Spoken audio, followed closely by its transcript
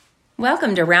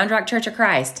Welcome to Round Rock Church of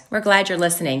Christ. We're glad you're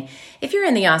listening. If you're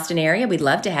in the Austin area, we'd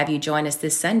love to have you join us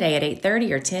this Sunday at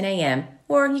 8:30 or 10 a.m.,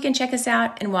 or you can check us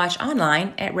out and watch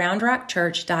online at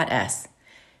roundrockchurch.us.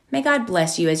 May God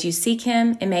bless you as you seek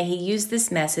Him, and may He use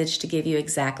this message to give you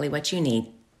exactly what you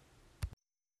need.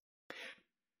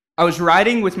 I was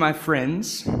riding with my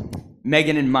friends,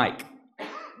 Megan and Mike,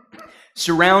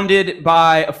 surrounded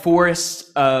by a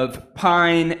forest of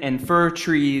pine and fir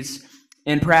trees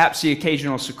and perhaps the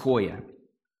occasional sequoia.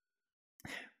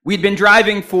 We'd been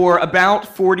driving for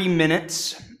about 40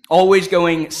 minutes, always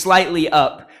going slightly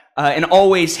up, and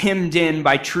always hemmed in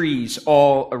by trees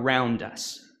all around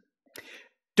us.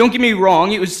 Don't get me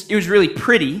wrong, it was really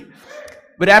pretty,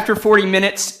 but after 40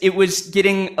 minutes, it was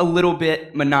getting a little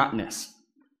bit monotonous.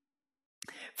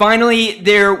 Finally,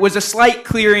 there was a slight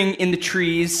clearing in the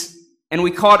trees, and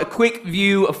we caught a quick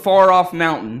view of far-off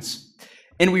mountains,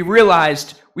 and we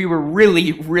realized we were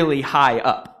really, really high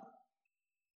up.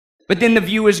 But then the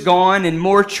view was gone, and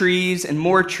more trees,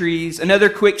 another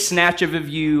quick snatch of a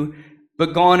view,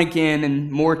 but gone again, and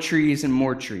more trees and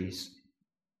more trees.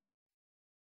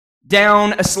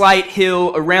 Down a slight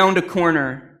hill, around a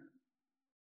corner,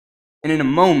 and in a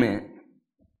moment,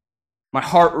 my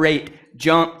heart rate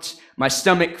jumped, my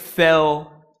stomach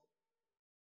fell.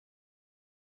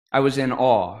 I was in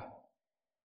awe.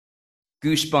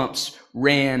 Goosebumps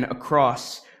ran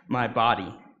across my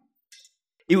body.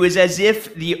 It was as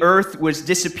if the earth was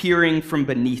disappearing from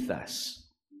beneath us.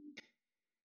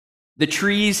 The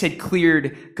trees had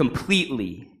cleared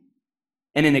completely,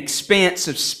 and an expanse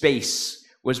of space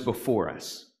was before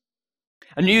us.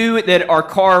 I knew that our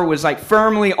car was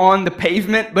firmly on the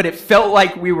pavement, but it felt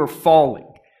like we were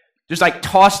falling, just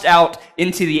tossed out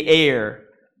into the air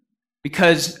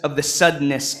because of the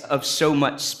suddenness of so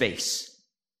much space.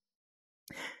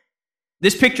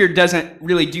 This picture doesn't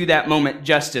really do that moment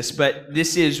justice, but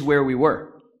this is where we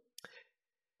were.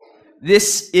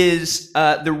 This is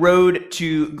the road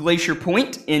to Glacier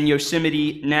Point in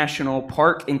Yosemite National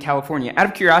Park in California. Out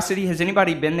of curiosity, has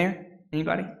anybody been there?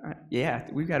 Anybody? Yeah,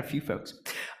 we've got a few folks.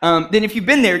 Then if you've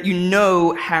been there, you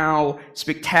know how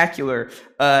spectacular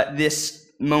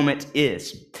this moment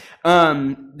is.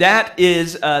 That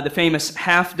is the famous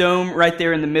Half Dome right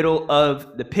there in the middle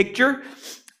of the picture.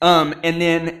 And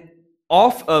then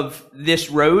off of this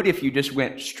road, if you just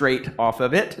went straight off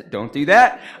of it, don't do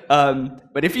that.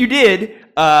 But if you did,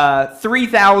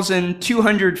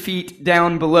 3,200 feet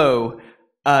down below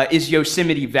is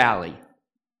Yosemite Valley.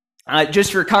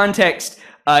 Just for context,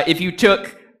 if you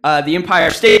took the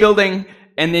Empire State Building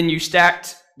and then you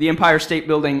stacked the Empire State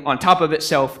Building on top of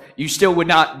itself, you still would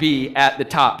not be at the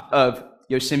top of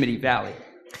Yosemite Valley.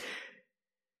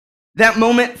 That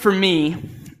moment for me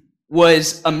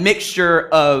was a mixture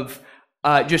of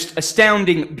just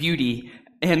astounding beauty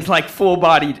and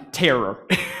full-bodied terror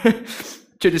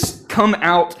to just come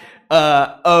out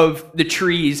of the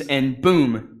trees and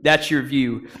boom, that's your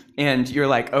view. And you're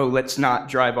like, oh, let's not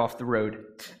drive off the road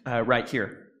right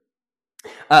here.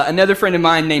 Another friend of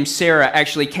mine named Sarah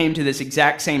actually came to this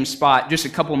exact same spot just a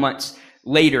couple months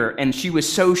later, and she was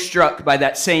so struck by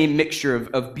that same mixture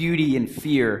of beauty and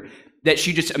fear that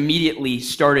she just immediately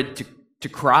started to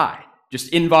cry.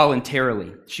 Just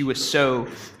involuntarily. She was so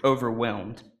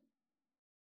overwhelmed.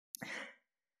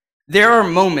 There are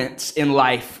moments in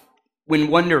life when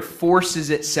wonder forces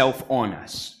itself on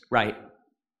us, right?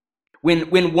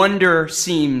 When wonder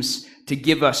seems to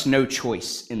give us no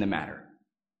choice in the matter.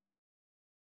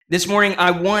 This morning,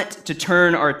 I want to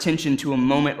turn our attention to a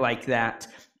moment like that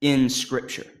in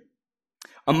Scripture.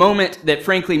 A moment that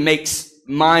frankly makes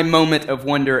my moment of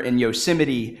wonder in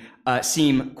Yosemite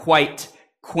seem quite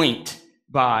quaint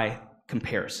by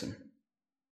comparison.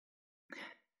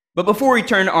 But before we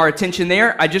turn our attention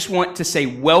there, I just want to say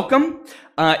welcome.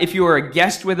 If you are a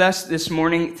guest with us this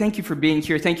morning, thank you for being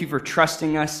here. Thank you for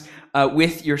trusting us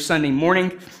with your Sunday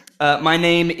morning. My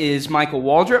name is Michael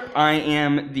Waldrop. I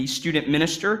am the student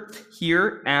minister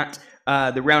here at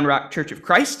the Round Rock Church of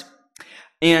Christ.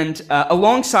 And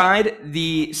alongside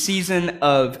the season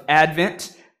of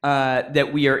Advent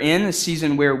that we are in, a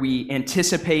season where we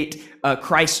anticipate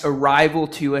Christ's arrival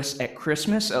to us at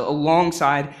Christmas.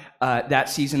 Alongside that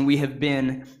season, we have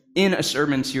been in a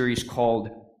sermon series called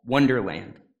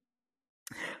Wonderland.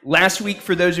 Last week,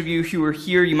 for those of you who were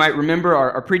here, you might remember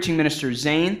our preaching minister,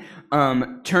 Zane,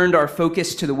 turned our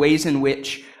focus to the ways in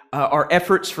which our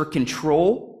efforts for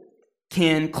control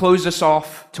can close us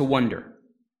off to wonder.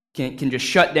 Can just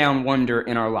shut down wonder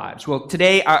in our lives. Well,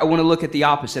 today I want to look at the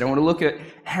opposite. I want to look at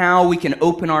how we can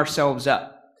open ourselves up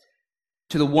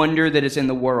to the wonder that is in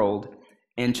the world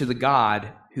and to the God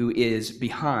who is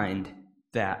behind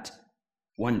that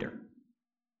wonder.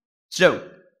 So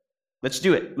let's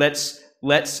do it.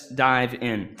 Let's dive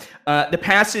in. The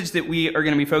passage that we are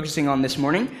going to be focusing on this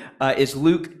morning is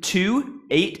Luke 2,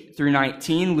 8 through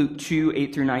 19. Luke 2,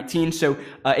 8 through 19. So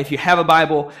if you have a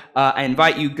Bible, I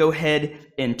invite you, go ahead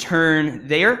and turn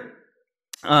there.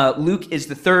 Luke is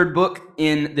the third book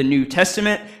in the New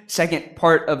Testament, second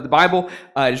part of the Bible.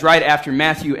 It is right after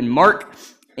Matthew and Mark.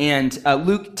 And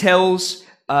Luke tells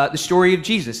the story of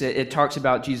Jesus. It talks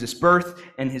about Jesus' birth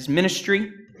and his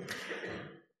ministry.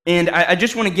 And I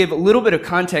just want to give a little bit of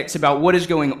context about what is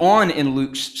going on in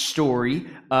Luke's story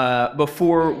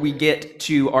before we get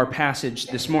to our passage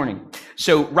this morning.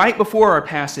 So right before our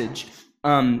passage,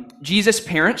 Jesus'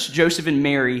 parents, Joseph and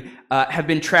Mary, have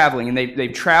been traveling, and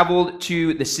they've traveled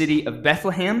to the city of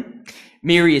Bethlehem.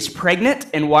 Mary is pregnant,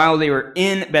 and while they were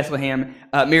in Bethlehem,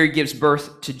 Mary gives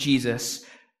birth to Jesus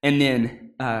and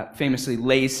then famously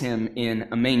lays him in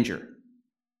a manger.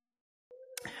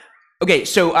 Okay,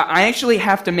 so I actually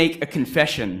have to make a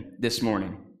confession this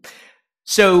morning.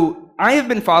 So I have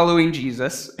been following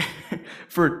Jesus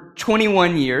for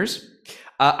 21 years.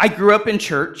 I grew up in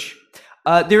church.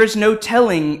 There is no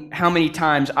telling how many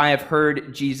times I have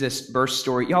heard Jesus' birth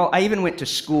story. Y'all, I even went to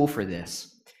school for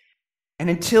this. And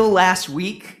until last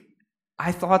week,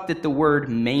 I thought that the word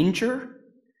manger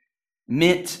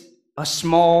meant a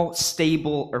small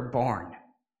stable or barn.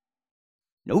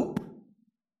 Nope.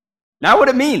 Not what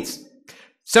it means.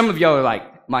 Some of y'all are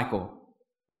like, Michael,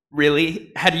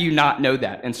 really? How do you not know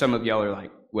that? And some of y'all are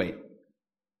like, wait,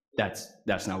 that's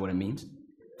not what it means.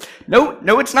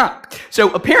 No, it's not.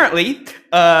 So apparently,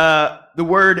 the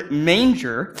word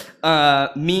manger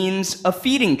means a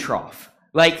feeding trough,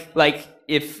 like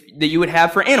if that you would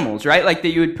have for animals, right? Like that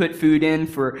you would put food in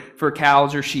for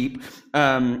cows or sheep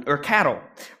or cattle,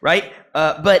 right?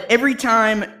 But every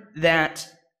time that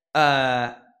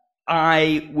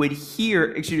every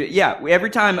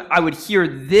time I would hear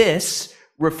this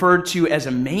referred to as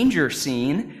a manger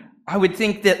scene, I would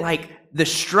think that like the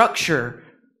structure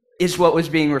is what was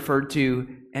being referred to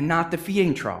and not the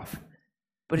feeding trough.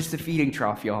 But it's the feeding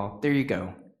trough, y'all. There you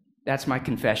go. That's my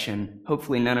confession.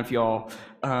 Hopefully none of y'all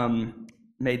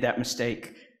made that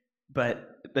mistake.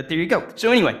 But there you go.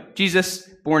 So anyway, Jesus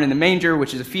born in the manger,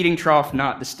 which is a feeding trough,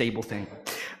 not the stable thing.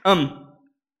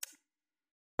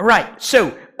 All right,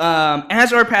 so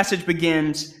as our passage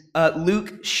begins,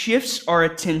 Luke shifts our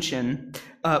attention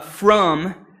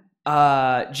from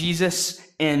Jesus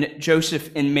and Joseph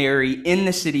and Mary in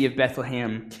the city of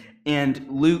Bethlehem, and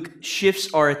Luke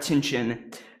shifts our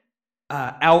attention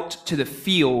out to the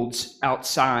fields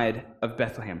outside of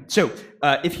Bethlehem. So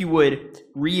if you would,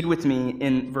 read with me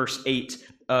in verse 8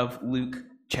 of Luke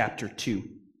chapter 2.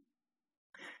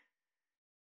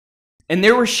 And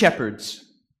there were shepherds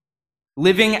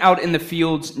living out in the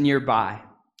fields nearby,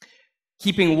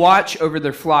 keeping watch over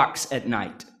their flocks at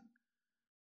night.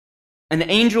 An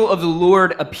angel of the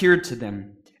Lord appeared to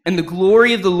them, and the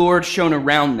glory of the Lord shone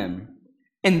around them,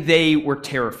 and they were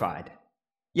terrified.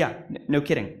 Yeah, no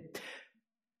kidding.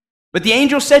 But the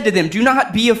angel said to them, "Do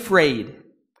not be afraid.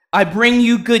 I bring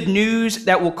you good news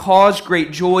that will cause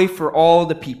great joy for all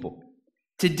the people.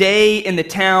 Today in the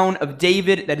town of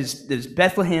David, that is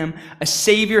Bethlehem, a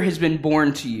Savior has been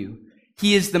born to you.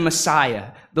 He is the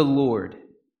Messiah, the Lord.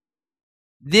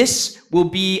 This will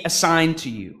be a sign to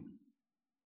you.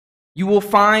 You will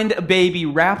find a baby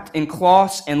wrapped in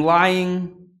cloths and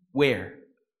lying where?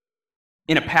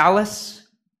 In a palace?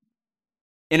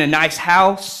 In a nice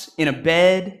house? In a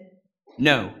bed?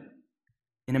 No,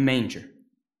 in a manger."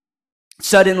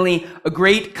 Suddenly, a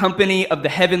great company of the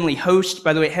heavenly host,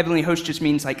 by the way, heavenly host just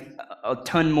means like a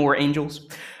ton more angels,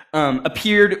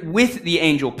 appeared with the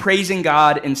angel, praising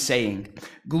God and saying,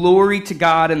 "Glory to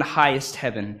God in the highest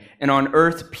heaven, and on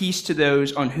earth peace to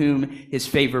those on whom his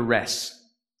favor rests."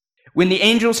 When the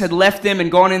angels had left them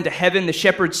and gone into heaven, the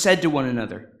shepherds said to one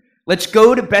another, "Let's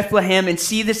go to Bethlehem and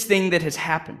see this thing that has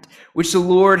happened, which the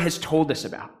Lord has told us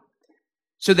about."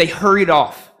 So they hurried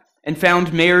off and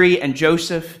found Mary and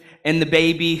Joseph and the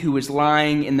baby who was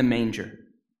lying in the manger.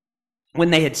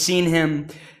 When they had seen him,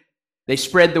 they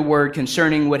spread the word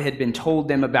concerning what had been told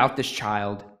them about this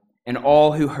child, and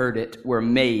all who heard it were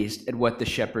amazed at what the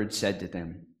shepherds said to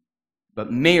them.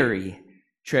 But Mary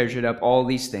treasured up all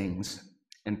these things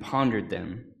and pondered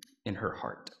them in her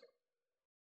heart.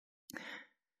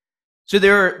 So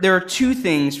there are two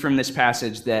things from this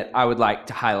passage that I would like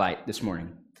to highlight this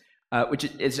morning, which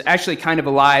is actually kind of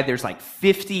a lie. There's like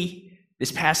 50.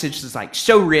 This passage is like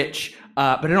so rich,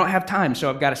 but I don't have time, so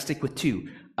I've got to stick with two.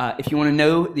 If you want to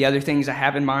know the other things I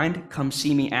have in mind, come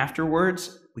see me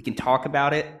afterwards. We can talk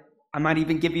about it. I might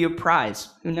even give you a prize.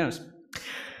 Who knows?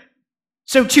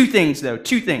 So two things.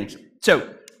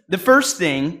 So The first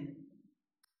thing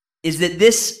is that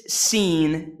this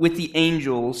scene with the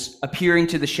angels appearing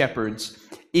to the shepherds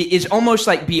is almost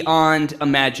like beyond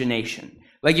imagination.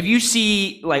 Like if you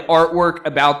see like artwork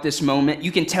about this moment,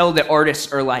 you can tell that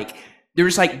artists are like, they're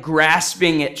just like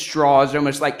grasping at straws,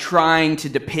 almost like trying to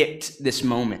depict this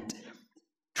moment,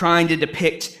 trying to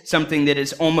depict something that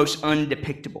is almost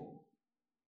undepictable.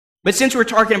 But since we're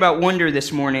talking about wonder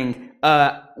this morning,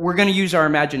 we're going to use our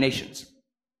imaginations.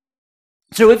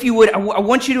 So if you would, I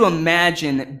want you to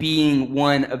imagine being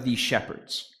one of these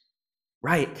shepherds,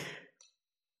 right?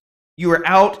 You are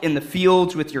out in the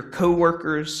fields with your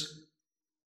coworkers.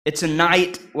 It's a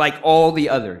night like all the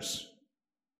others,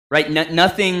 right?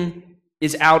 Nothing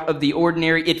is out of the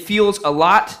ordinary. It feels a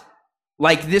lot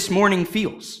like this morning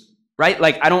feels, right?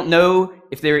 Like, I don't know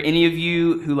if there are any of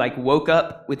you who like woke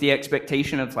up with the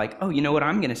expectation of like, oh, you know what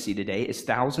I'm going to see today is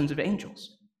thousands of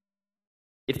angels.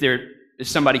 If there is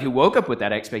somebody who woke up with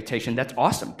that expectation, that's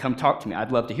awesome. Come talk to me.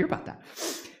 I'd love to hear about that.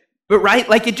 But right,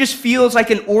 like it just feels like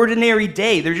an ordinary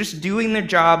day. They're just doing their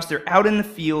jobs. They're out in the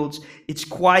fields. It's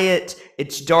quiet.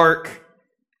 It's dark.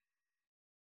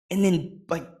 And then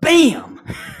like, bam!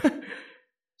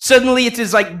 Suddenly it's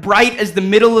as like bright as the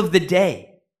middle of the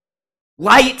day.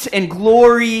 Light and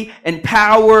glory and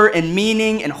power and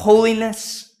meaning and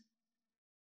holiness.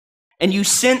 And you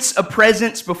sense a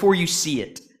presence before you see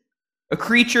it. A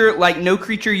creature like no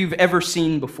creature you've ever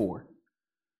seen before.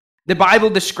 The Bible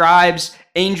describes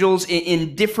angels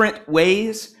in different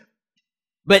ways,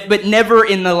 but never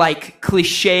in the like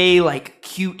cliche, like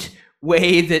cute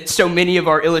way that so many of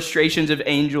our illustrations of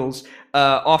angels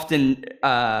often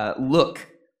look.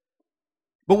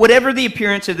 But whatever the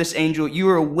appearance of this angel, you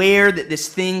are aware that this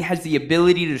thing has the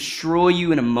ability to destroy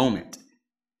you in a moment.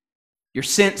 Your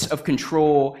sense of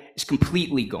control is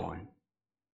completely gone.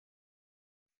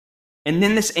 And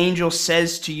then this angel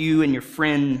says to you and your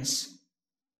friends,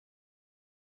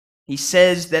 he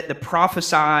says that the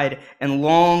prophesied and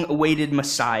long-awaited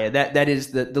Messiah, that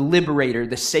is the liberator,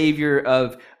 the savior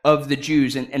of the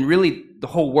Jews, and really the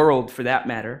whole world for that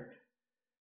matter,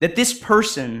 that this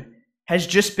person has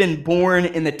just been born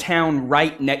in the town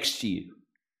right next to you.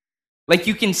 Like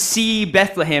you can see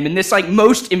Bethlehem, and this like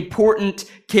most important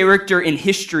character in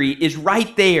history is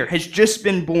right there, has just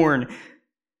been born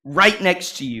right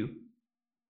next to you.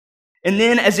 And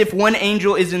then, as if one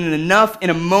angel isn't enough,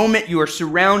 in a moment you are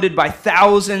surrounded by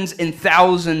thousands and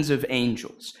thousands of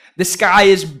angels. The sky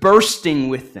is bursting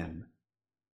with them.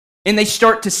 And they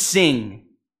start to sing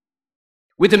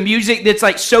with a music that's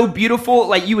like so beautiful,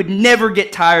 like you would never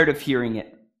get tired of hearing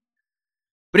it.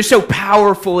 But it's so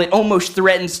powerful, it almost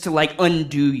threatens to like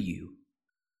undo you.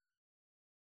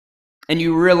 And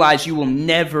you realize you will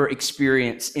never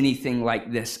experience anything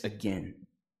like this again.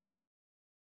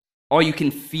 All you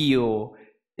can feel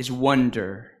is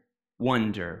wonder,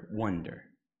 wonder, wonder.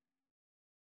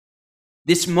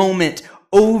 This moment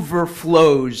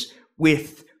overflows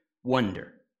with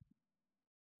wonder.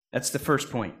 That's the first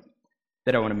point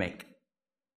that I want to make.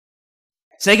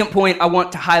 Second point I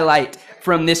want to highlight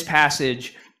from this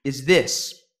passage is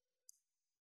this.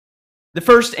 The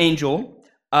first angel,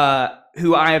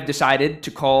 who I have decided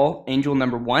to call angel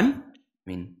number 1,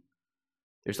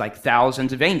 there's like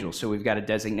thousands of angels, so we've got to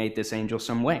designate this angel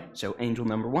some way. So angel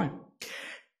number 1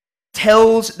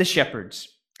 tells the shepherds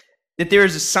that there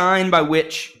is a sign by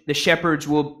which the shepherds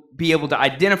will be able to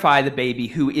identify the baby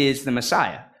who is the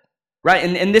Messiah, right?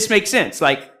 And this makes sense.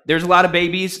 Like there's a lot of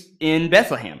babies in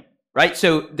Bethlehem, right?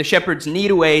 So the shepherds need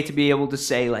a way to be able to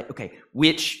say like, okay,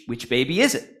 which baby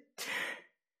is it?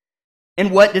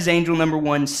 And what does angel number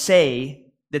 1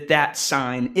 say that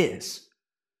sign is?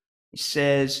 He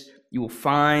says, you will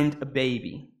find a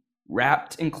baby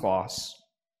wrapped in cloths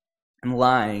and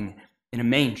lying in a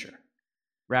manger.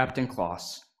 Wrapped in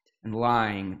cloths and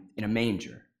lying in a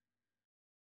manger.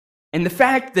 And the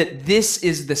fact that this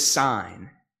is the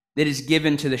sign that is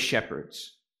given to the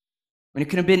shepherds, and it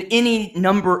could have been any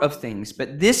number of things,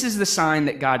 but this is the sign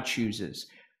that God chooses,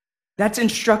 that's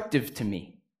instructive to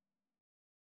me.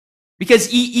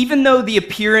 Because even though the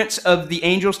appearance of the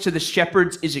angels to the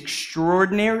shepherds is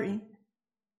extraordinary,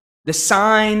 the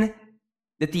sign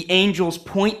that the angels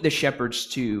point the shepherds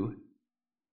to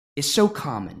is so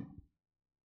common,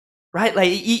 right? Like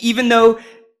even though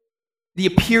the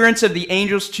appearance of the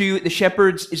angels to the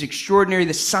shepherds is extraordinary,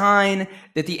 the sign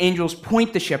that the angels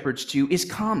point the shepherds to is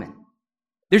common.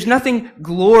 There's nothing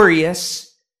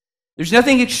glorious. There's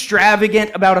nothing extravagant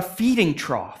about a feeding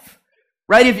trough,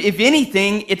 right? If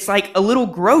anything, it's like a little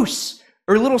gross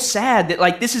or a little sad that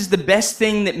like this is the best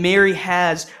thing that Mary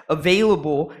has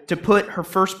available to put her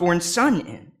firstborn son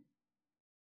in.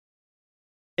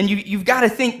 And you've got to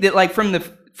think that like from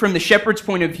from the shepherd's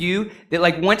point of view that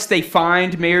like once they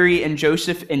find Mary and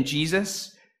Joseph and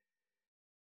Jesus,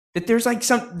 that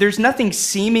there's nothing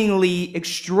seemingly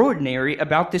extraordinary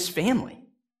about this family.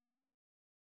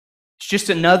 It's just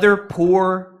another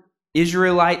poor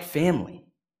Israelite family.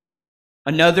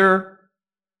 Another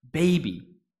baby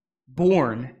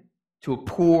born to a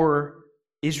poor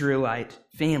Israelite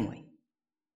family.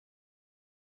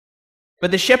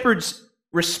 But the shepherd's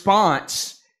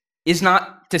response is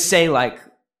not to say like,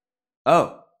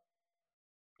 oh,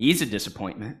 he's a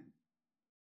disappointment.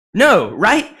 No,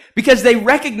 right? Because they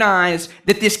recognize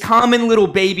that this common little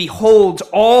baby holds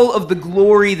all of the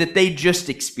glory that they just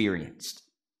experienced.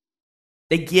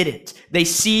 They get it. They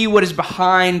see what is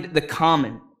behind the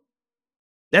common.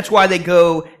 That's why they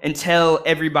go and tell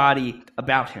everybody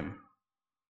about him.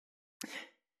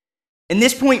 And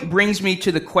this point brings me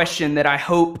to the question that I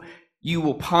hope you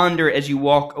will ponder as you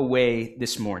walk away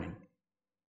this morning.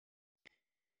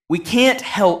 We can't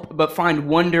help but find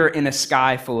wonder in a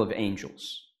sky full of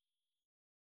angels.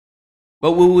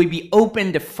 But will we be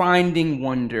open to finding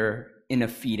wonder in a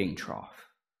feeding trough?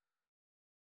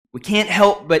 We can't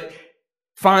help but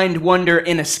find wonder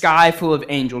in a sky full of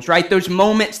angels, right? Those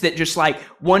moments that just like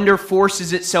wonder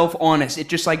forces itself on us. It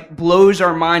just like blows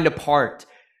our mind apart.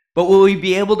 But will we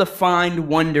be able to find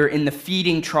wonder in the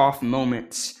feeding trough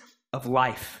moments of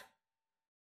life?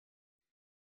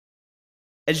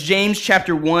 As James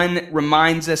chapter 1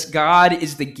 reminds us, God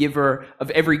is the giver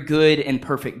of every good and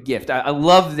perfect gift. I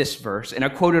love this verse, and I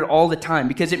quote it all the time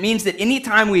because it means that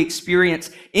anytime we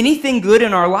experience anything good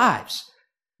in our lives,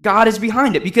 God is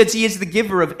behind it because he is the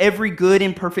giver of every good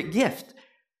and perfect gift.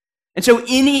 And so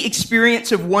any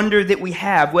experience of wonder that we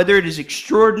have, whether it is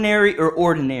extraordinary or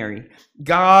ordinary,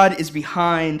 God is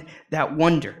behind that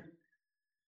wonder.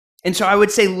 And so I would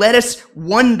say, let us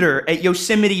wonder at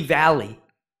Yosemite Valley.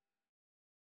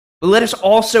 But let us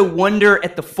also wonder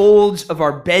at the folds of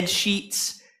our bed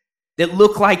sheets that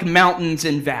look like mountains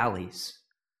and valleys.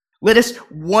 Let us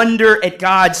wonder at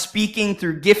God speaking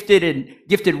through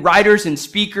gifted writers and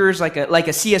speakers like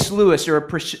a C.S. Lewis or a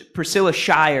Priscilla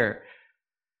Shirer.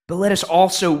 But let us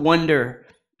also wonder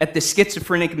at the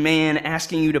schizophrenic man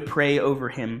asking you to pray over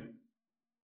him.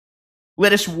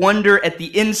 Let us wonder at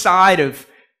the inside of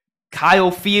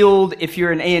Kyle Field if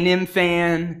you're an A&M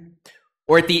fan,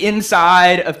 or at the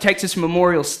inside of Texas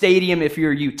Memorial Stadium if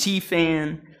you're a UT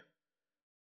fan.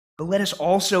 But let us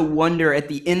also wonder at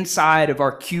the inside of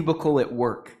our cubicle at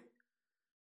work.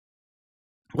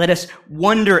 Let us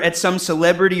wonder at some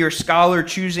celebrity or scholar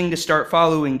choosing to start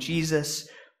following Jesus.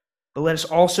 But let us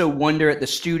also wonder at the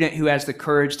student who has the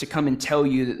courage to come and tell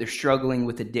you that they're struggling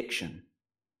with addiction.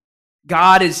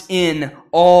 God is in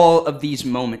all of these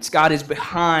moments. God is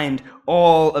behind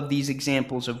all of these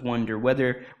examples of wonder,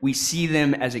 whether we see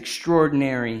them as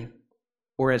extraordinary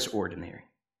or as ordinary.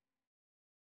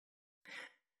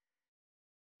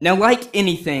 Now, like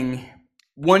anything,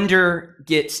 wonder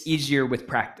gets easier with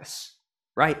practice,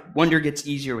 right? Wonder gets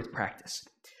easier with practice.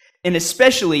 And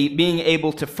especially being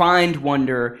able to find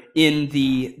wonder in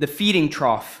the feeding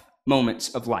trough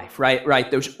moments of life, right?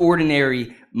 Those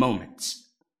ordinary moments.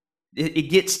 It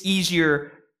gets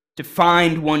easier to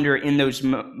find wonder in those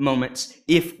moments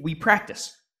if we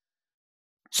practice.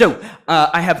 So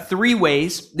I have 3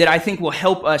 ways that I think will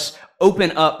help us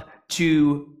open up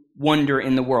to wonder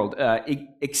in the world,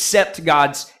 accept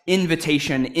God's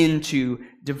invitation into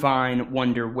divine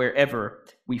wonder wherever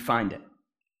we find it.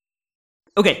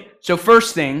 Okay, so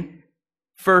first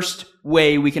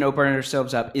way we can open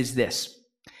ourselves up is this: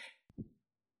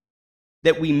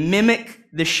 that we mimic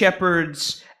the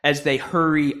shepherds as they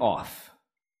hurry off.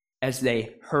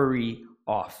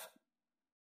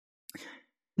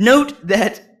 Note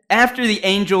that after the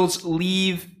angels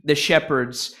leave the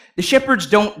shepherds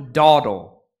don't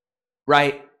dawdle,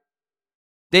 right?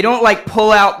 They don't like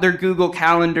pull out their Google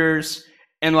calendars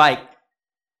and like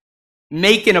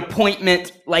make an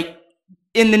appointment like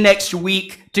in the next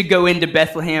week to go into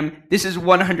Bethlehem. This is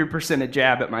 100% a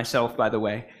jab at myself, by the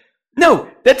way.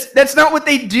 No, that's not what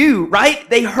they do, right?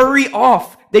 They hurry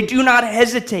off. They do not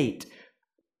hesitate.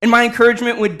 And my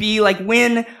encouragement would be like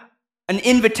when an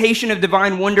invitation of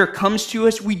divine wonder comes to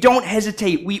us, we don't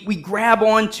hesitate. We grab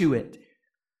onto it.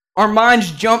 Our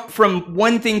minds jump from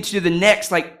one thing to the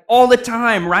next like all the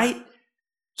time, right?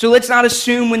 So let's not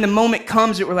assume when the moment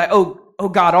comes that we're like, oh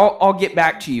God, I'll get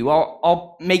back to you.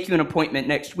 I'll make you an appointment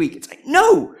next week. It's like,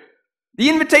 no, the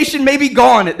invitation may be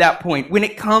gone at that point. When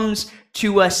it comes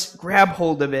to us, grab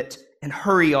hold of it and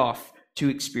hurry off to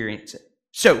experience it.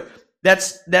 So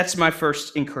that's my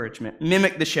first encouragement.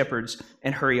 Mimic the shepherds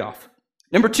and hurry off.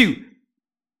 Number 2,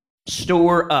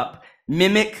 store up.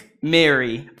 Mimic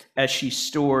Mary as she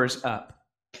stores up.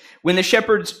 When the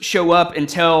shepherds show up and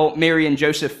tell Mary and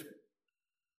Joseph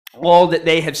all that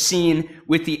they have seen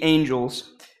with the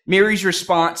angels, Mary's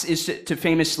response is to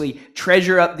famously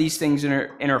treasure up these things in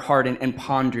her heart and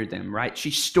ponder them, right?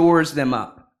 She stores them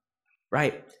up,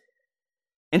 right?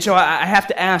 And so I have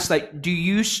to ask, like, do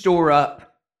you store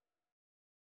up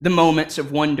the moments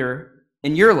of wonder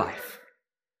in your life,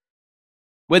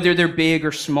 whether they're big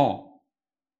or small?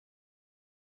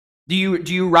 Do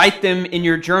you write them in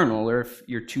your journal, or if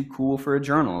you're too cool for a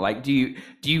journal, like do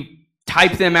you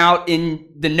type them out in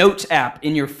the Notes app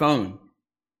in your phone?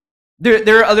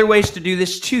 There are other ways to do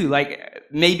this too. Like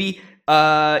maybe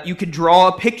you could draw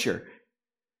a picture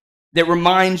that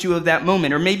reminds you of that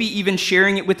moment, or maybe even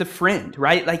sharing it with a friend,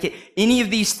 right? Like any of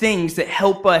these things that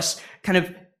help us kind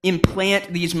of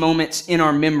implant these moments in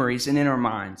our memories and in our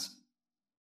minds.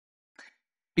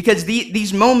 Because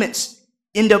these moments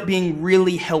end up being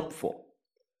really helpful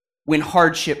when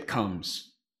hardship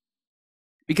comes.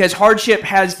 Because hardship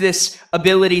has this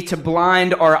ability to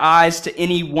blind our eyes to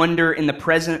any wonder in the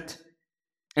present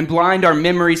and blind our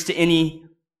memories to any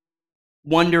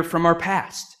wonder from our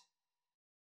past.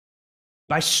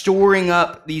 By storing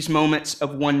up these moments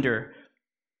of wonder,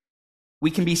 we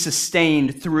can be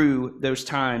sustained through those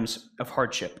times of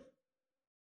hardship.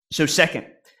 So second,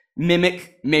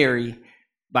 mimic Mary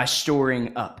by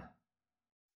storing up.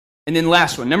 And then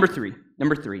last one, number three,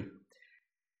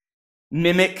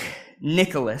 mimic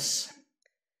Nicholas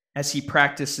as he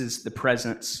practices the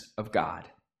presence of God.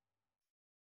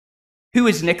 Who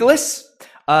is Nicholas?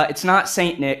 It's not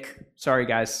Saint Nick. Sorry,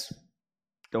 guys.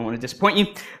 Don't want to disappoint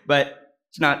you, but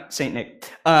it's not Saint Nick.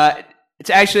 It's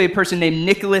actually a person named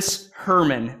Nicholas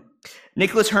Herman.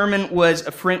 Nicholas Herman was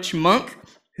a French monk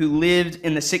who lived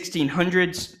in the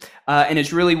 1600s and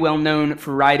is really well known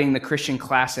for writing the Christian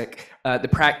classic, The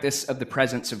Practice of the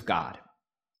Presence of God.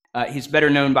 He's better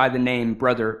known by the name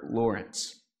Brother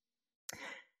Lawrence.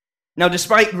 Now,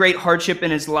 despite great hardship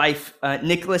in his life,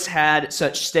 Nicholas had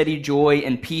such steady joy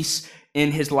and peace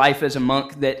in his life as a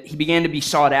monk that he began to be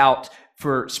sought out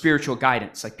for spiritual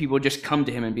guidance. Like people would just come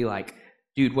to him and be like,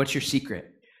 dude, what's your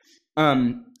secret?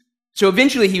 So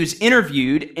eventually he was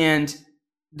interviewed, and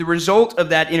the result of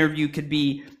that interview could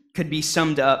be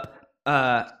summed up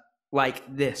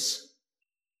like this.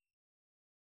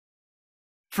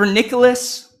 For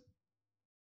Nicholas,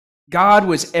 God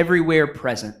was everywhere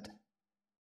present.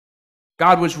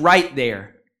 God was right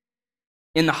there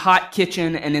in the hot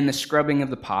kitchen and in the scrubbing of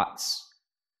the pots.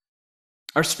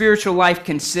 Our spiritual life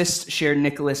consists, shared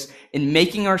Nicholas, in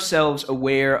making ourselves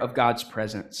aware of God's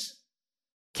presence,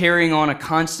 carrying on a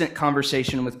constant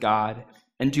conversation with God,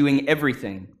 and doing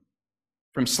everything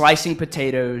from slicing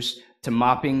potatoes to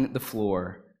mopping the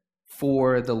floor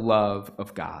for the love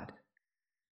of God.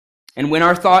 And when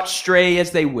our thoughts stray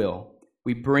as they will,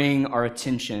 we bring our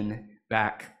attention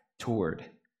back toward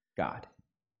God.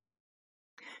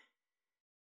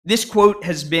 This quote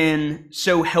has been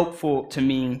so helpful to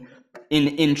me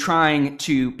in trying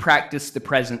to practice the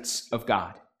presence of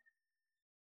God.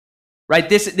 Right?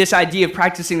 This idea of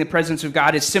practicing the presence of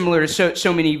God is similar to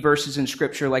so many verses in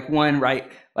Scripture. Like one,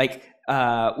 right? Like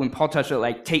when Paul touched on,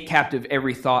 like, take captive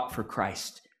every thought for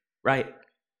Christ. Right?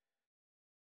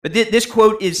 But this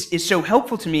quote is so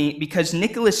helpful to me because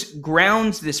Nicholas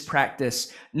grounds this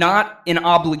practice not in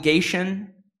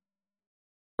obligation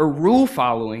or rule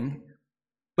following,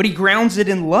 but he grounds it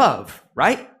in love,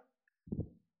 right?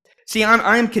 See,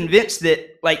 I'm convinced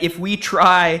that, like, if we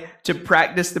try to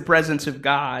practice the presence of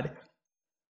God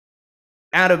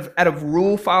out of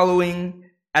rule following,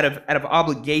 out of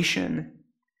obligation,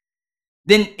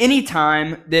 then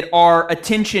anytime that our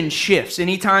attention shifts,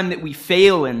 anytime that we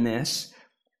fail in this,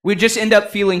 we just end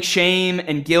up feeling shame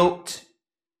and guilt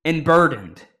and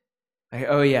burdened. Like,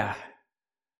 oh yeah,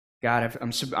 God,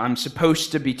 I'm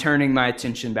supposed to be turning my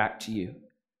attention back to you.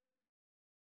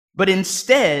 But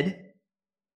instead,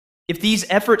 if these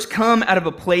efforts come out of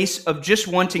a place of just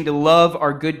wanting to love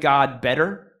our good God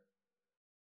better,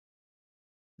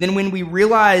 then when we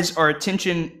realize our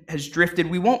attention has drifted,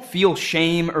 we won't feel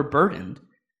shame or burdened.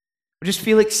 We'll just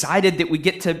feel excited that we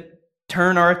get to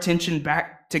turn our attention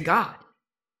back to God.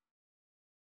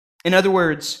 In other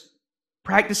words,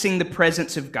 practicing the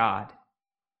presence of God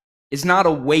is not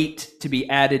a weight to be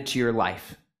added to your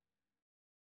life.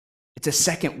 It's a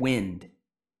second wind.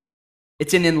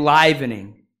 It's an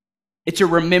enlivening. It's a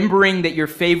remembering that your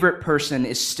favorite person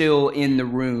is still in the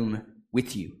room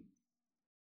with you.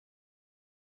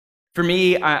 For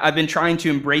me, I've been trying to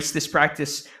embrace this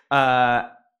practice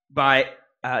by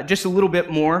just a little bit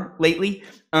more lately.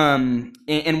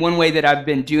 And one way that I've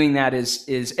been doing that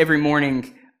is every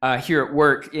morning here at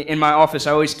work. In my office,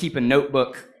 I always keep a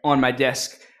notebook on my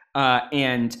desk.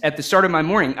 And at the start of my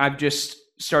morning, I've just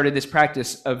started this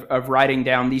practice of writing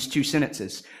down these two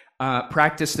sentences.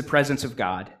 Practice the presence of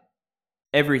God,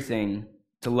 everything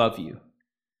to love you.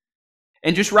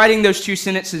 And just writing those two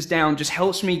sentences down just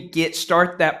helps me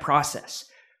start that process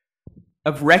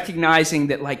of recognizing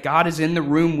that like God is in the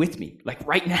room with me, like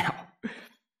right now,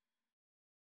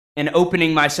 and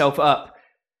opening myself up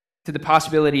to the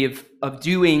possibility of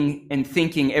doing and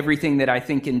thinking everything that I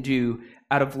think and do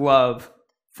out of love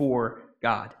for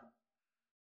God.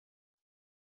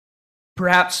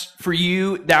 Perhaps for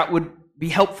you that would be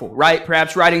helpful, right?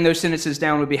 Perhaps writing those sentences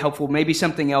down would be helpful. Maybe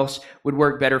something else would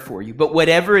work better for you. But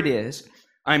whatever it is,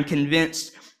 I'm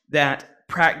convinced that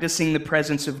practicing the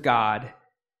presence of God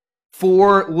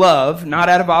for love, not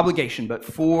out of obligation, but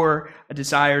for a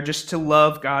desire just to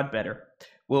love God better,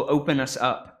 will open us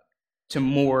up to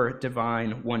more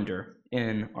divine wonder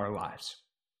in our lives.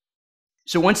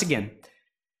 So once again,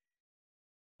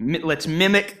 let's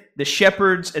mimic the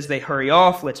shepherds as they hurry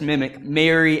off. Let's mimic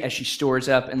Mary as she stores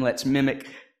up, and let's mimic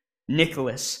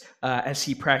Nicholas as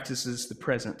he practices the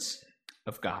presence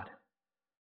of God.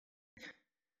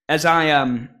 As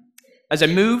I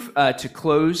move to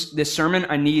close this sermon,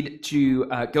 I need to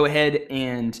go ahead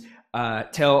and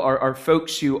tell our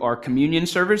folks who are communion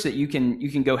servers that you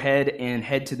can go ahead and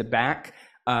head to the back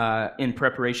in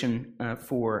preparation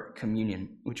for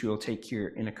communion, which we will take here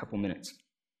in a couple minutes.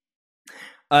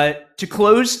 To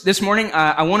close this morning,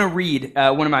 I want to read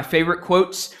one of my favorite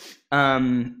quotes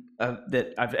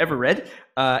that I've ever read.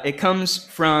 It comes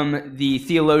from the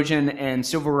theologian and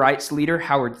civil rights leader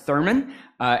Howard Thurman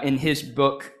in his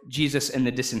book, Jesus and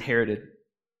the Disinherited.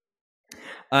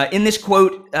 In this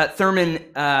quote, Thurman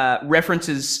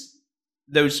references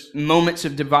those moments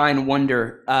of divine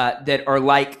wonder that are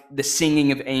like the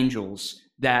singing of angels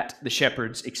that the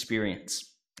shepherds experience.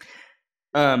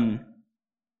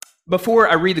 Before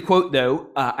I read the quote,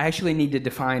 though, I actually need to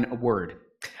define a word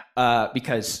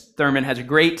because Thurman has a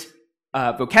great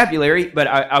vocabulary, but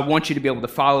I want you to be able to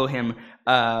follow him,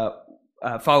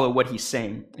 follow what he's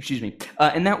saying.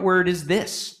 And that word is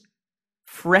this: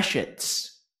 freshets.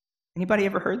 Anybody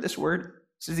ever heard this word?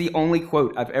 This is the only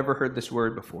quote I've ever heard this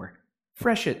word before.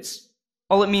 Freshets.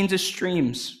 All it means is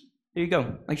streams. There you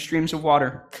go, like streams of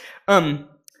water.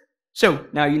 So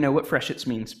now you know what freshets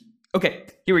means. Okay,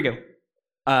 here we go.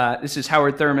 This is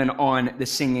Howard Thurman on the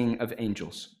singing of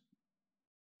angels.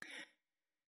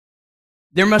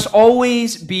 There must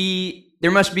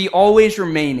be always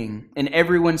remaining in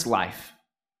everyone's life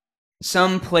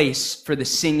some place for the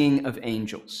singing of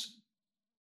angels.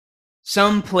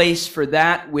 Some place for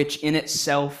that which in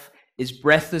itself is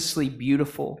breathlessly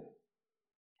beautiful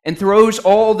and throws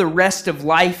all the rest of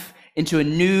life into a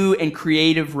new and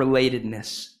creative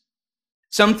relatedness.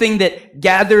 Something that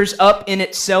gathers up in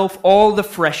itself all the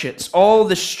freshets, all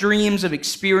the streams of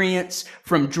experience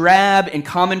from drab and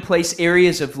commonplace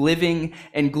areas of living,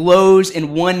 and glows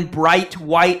in one bright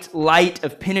white light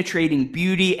of penetrating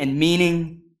beauty and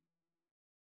meaning,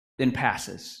 then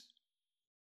passes.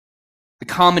 The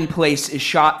commonplace is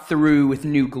shot through with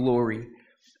new glory.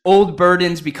 Old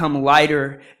burdens become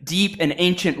lighter. Deep and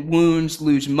ancient wounds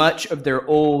lose much of their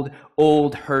old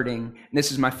hurting. And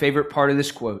this is my favorite part of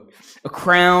this quote. A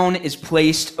crown is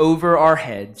placed over our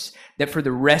heads that for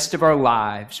the rest of our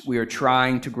lives we are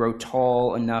trying to grow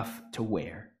tall enough to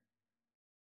wear.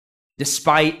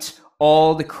 Despite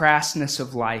all the crassness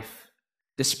of life,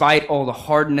 despite all the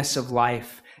hardness of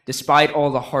life, despite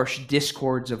all the harsh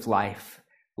discords of life,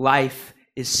 life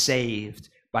is saved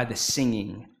by the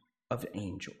singing of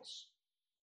angels.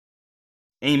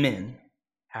 Amen,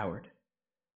 Howard.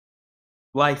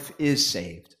 Life is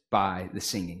saved by the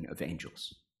singing of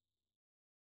angels.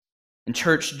 In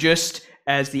church, just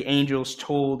as the angels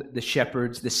told the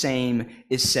shepherds, the same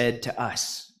is said to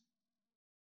us.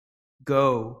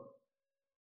 Go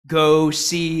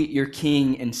see your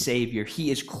King and Savior.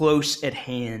 He is close at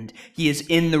hand. He is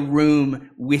in the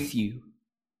room with you.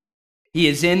 He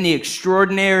is in the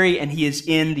extraordinary and he is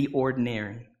in the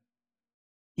ordinary.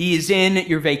 He is in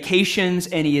your vacations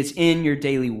and he is in your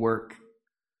daily work.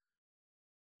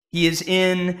 He is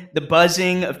in the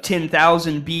buzzing of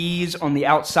 10,000 bees on the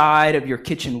outside of your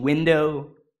kitchen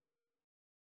window.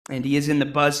 And he is in the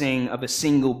buzzing of a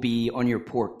single bee on your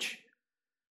porch.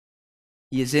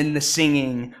 He is in the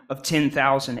singing of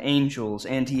 10,000 angels,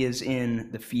 and he is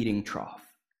in the feeding trough.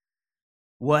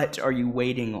 What are you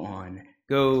waiting on?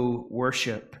 Go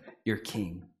worship your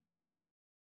King.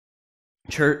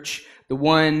 Church, the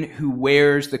one who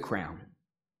wears the crown,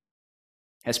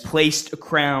 has placed a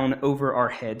crown over our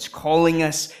heads, calling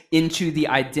us into the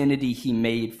identity he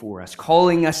made for us,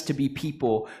 calling us to be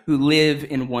people who live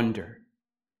in wonder,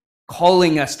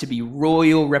 calling us to be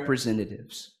royal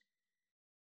representatives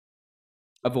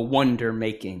of a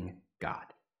wonder-making God.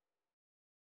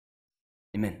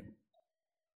 Amen.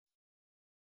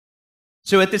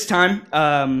 So at this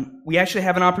time, we actually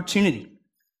have an opportunity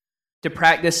to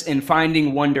practice in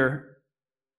finding wonder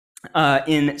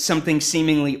in something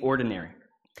seemingly ordinary.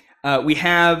 We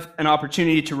have an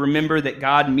opportunity to remember that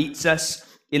God meets us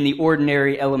in the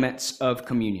ordinary elements of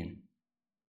communion,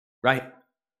 right?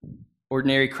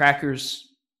 Ordinary crackers,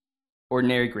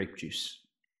 ordinary grape juice.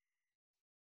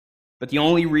 But the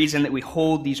only reason that we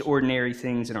hold these ordinary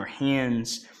things in our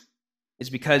hands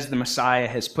is because the Messiah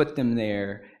has put them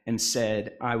there and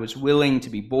said, I was willing to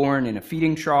be born in a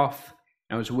feeding trough,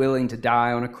 and I was willing to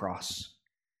die on a cross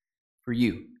for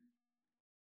you.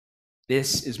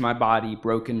 This is my body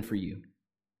broken for you.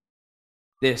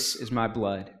 This is my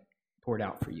blood poured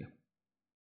out for you.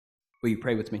 Will you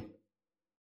pray with me?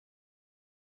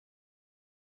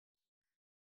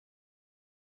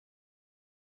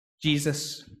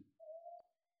 Jesus,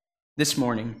 this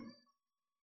morning,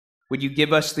 would you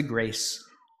give us the grace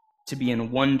to be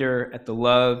in wonder at the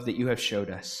love that you have showed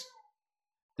us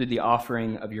through the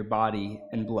offering of your body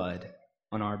and blood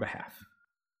on our behalf?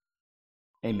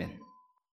 Amen.